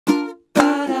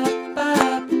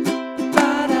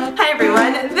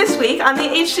everyone! This week on the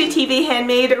HGTV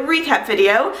Handmade recap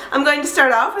video, I'm going to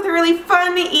start off with a really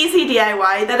fun, easy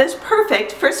DIY that is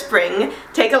perfect for spring.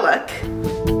 Take a look.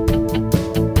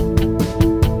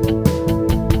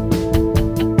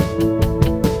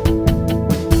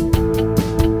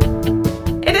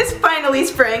 It is finally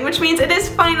spring, which means it is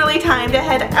finally time to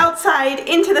head outside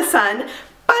into the sun,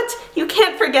 but you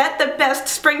can't forget the best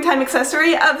springtime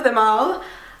accessory of them all.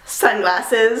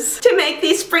 Sunglasses. To make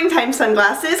these springtime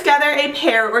sunglasses, gather a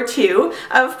pair or two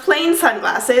of plain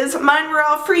sunglasses. Mine were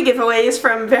all free giveaways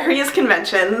from various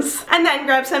conventions. And then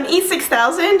grab some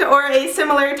E6000 or a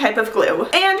similar type of glue.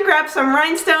 And grab some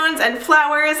rhinestones and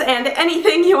flowers and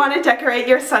anything you want to decorate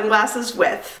your sunglasses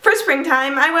with. For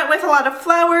springtime, I went with a lot of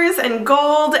flowers and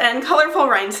gold and colorful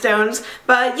rhinestones,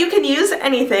 but you can use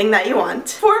anything that you want.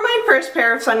 For my first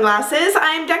pair of sunglasses,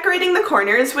 I'm decorating the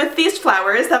corners with these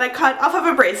flowers that I cut off of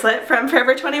a bracelet from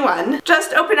Forever 21.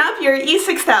 Just open up your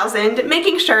E6000,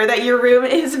 making sure that your room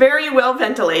is very well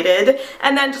ventilated,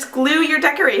 and then just glue your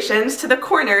decorations to the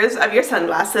corners of your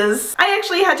sunglasses. I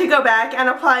actually had to go back and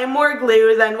apply more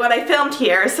glue than what I filmed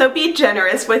here, so be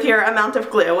generous with your amount of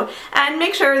glue, and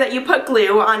make sure that you put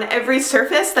glue on every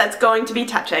surface that's going to be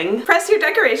touching. Press your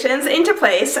decorations into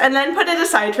place, and then put it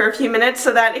aside for a few minutes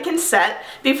so that it can set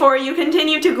before you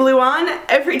continue to glue on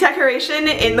every decoration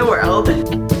in the world.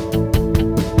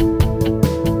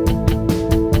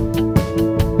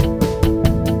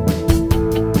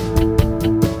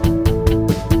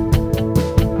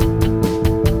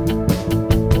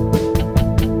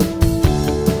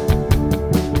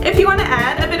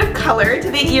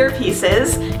 To the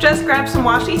earpieces, just grab some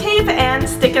washi tape and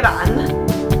stick it on.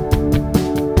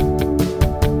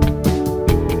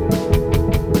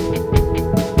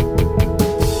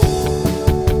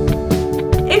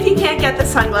 If you can't get the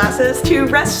sunglasses to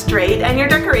rest straight and your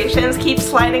decorations keep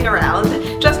sliding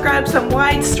around, just grab some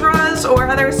wide straws or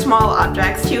other small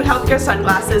objects to help your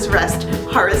sunglasses rest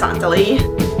horizontally.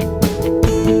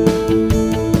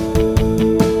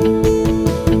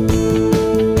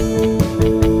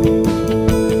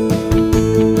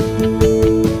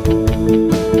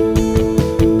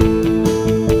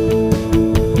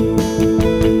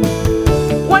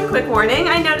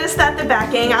 I noticed that the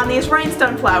backing on these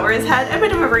rhinestone flowers had a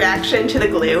bit of a reaction to the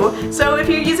glue, so if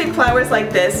you're using flowers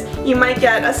like this, you might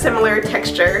get a similar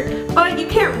texture, but you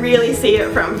can't really see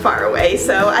it from far away,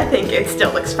 so I think it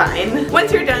still looks fine.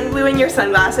 Once you're done gluing your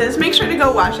sunglasses, make sure to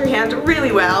go wash your hands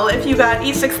really well if you got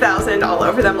E6000 all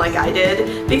over them like I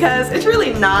did, because it's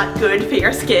really not good for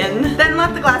your skin. Then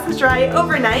let the glasses dry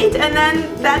overnight, and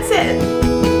then that's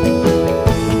it.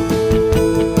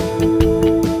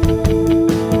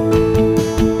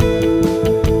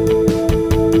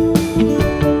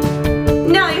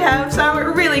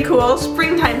 Cool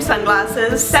springtime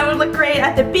sunglasses that would look great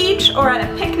at the beach or at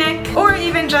a picnic or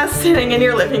even just sitting in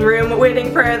your living room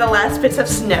waiting for the last bits of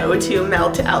snow to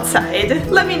melt outside.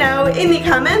 Let me know in the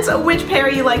comments which pair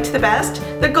you liked the best,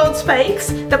 the gold spikes,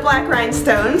 the black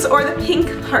rhinestones, or the pink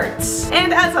hearts.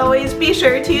 And as always, be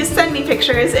sure to send me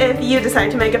pictures if you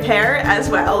decide to make a pair as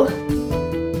well.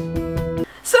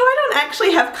 So I don't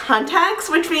actually have contacts,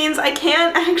 which means I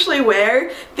can't actually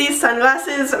wear these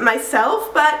sunglasses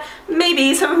myself, but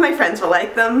maybe some of my friends will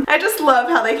like them. I just love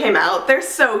how they came out. They're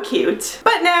so cute.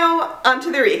 But now,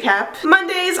 onto the recap.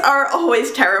 Mondays are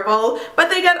always terrible, but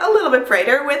they get a little bit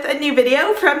brighter with a new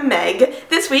video from Meg.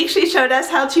 This week she showed us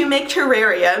how to make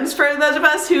terrariums for those of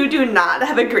us who do not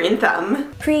have a green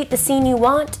thumb. Create the scene you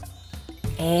want,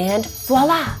 and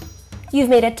voila! You've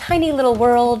made a tiny little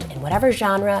world in whatever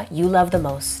genre you love the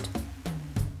most.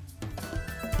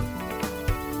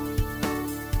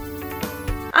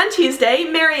 On Tuesday,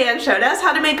 Marianne showed us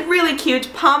how to make really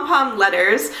cute pom-pom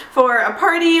letters for a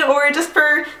party or just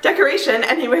for decoration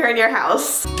anywhere in your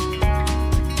house.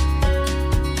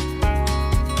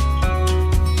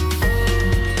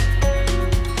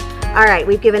 Alright,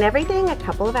 we've given everything a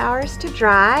couple of hours to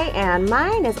dry, and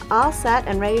mine is all set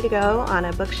and ready to go on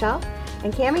a bookshelf.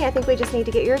 And Cammie, I think we just need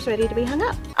to get yours ready to be hung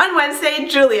up. On Wednesday,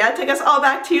 Julia took us all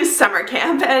back to summer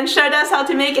camp and showed us how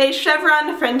to make a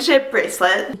chevron friendship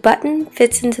bracelet. The button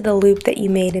fits into the loop that you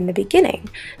made in the beginning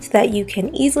so that you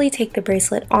can easily take the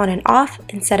bracelet on and off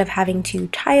instead of having to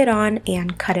tie it on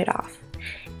and cut it off.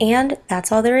 And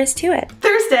that's all there is to it.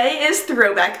 Thursday is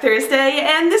Throwback Thursday,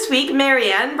 and this week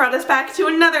Marianne brought us back to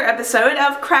another episode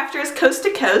of Crafters Coast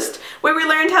to Coast, where we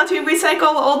learned how to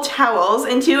recycle old towels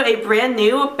into a brand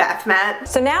new bath mat.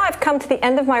 So now I've come to the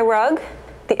end of my rug,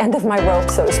 the end of my rope,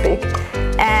 so to speak,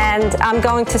 and I'm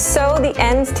going to sew the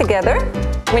ends together.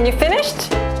 When you're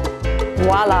finished,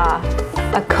 voila,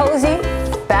 a cozy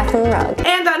bathroom rug.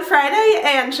 And on Friday,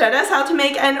 Anne showed us how to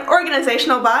make an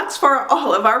organizational box for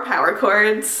all of our power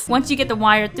cords. Once you get the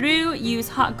wire through, use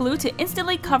hot glue to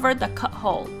instantly cover the cut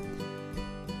hole.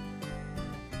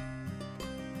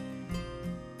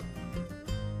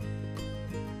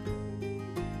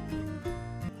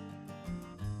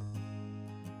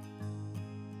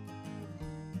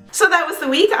 So that was the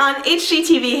week on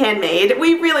HGTV Handmade.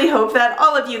 We really hope that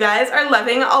all of you guys are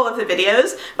loving all of the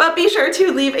videos, but be sure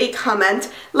to leave a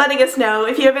comment letting us know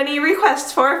if you have any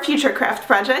requests for future craft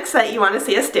projects that you want to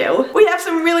see us do. We have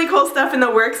some really cool stuff in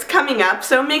the works coming up,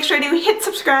 so make sure to hit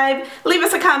subscribe, leave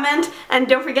us a comment, and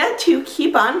don't forget to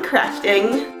keep on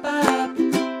crafting.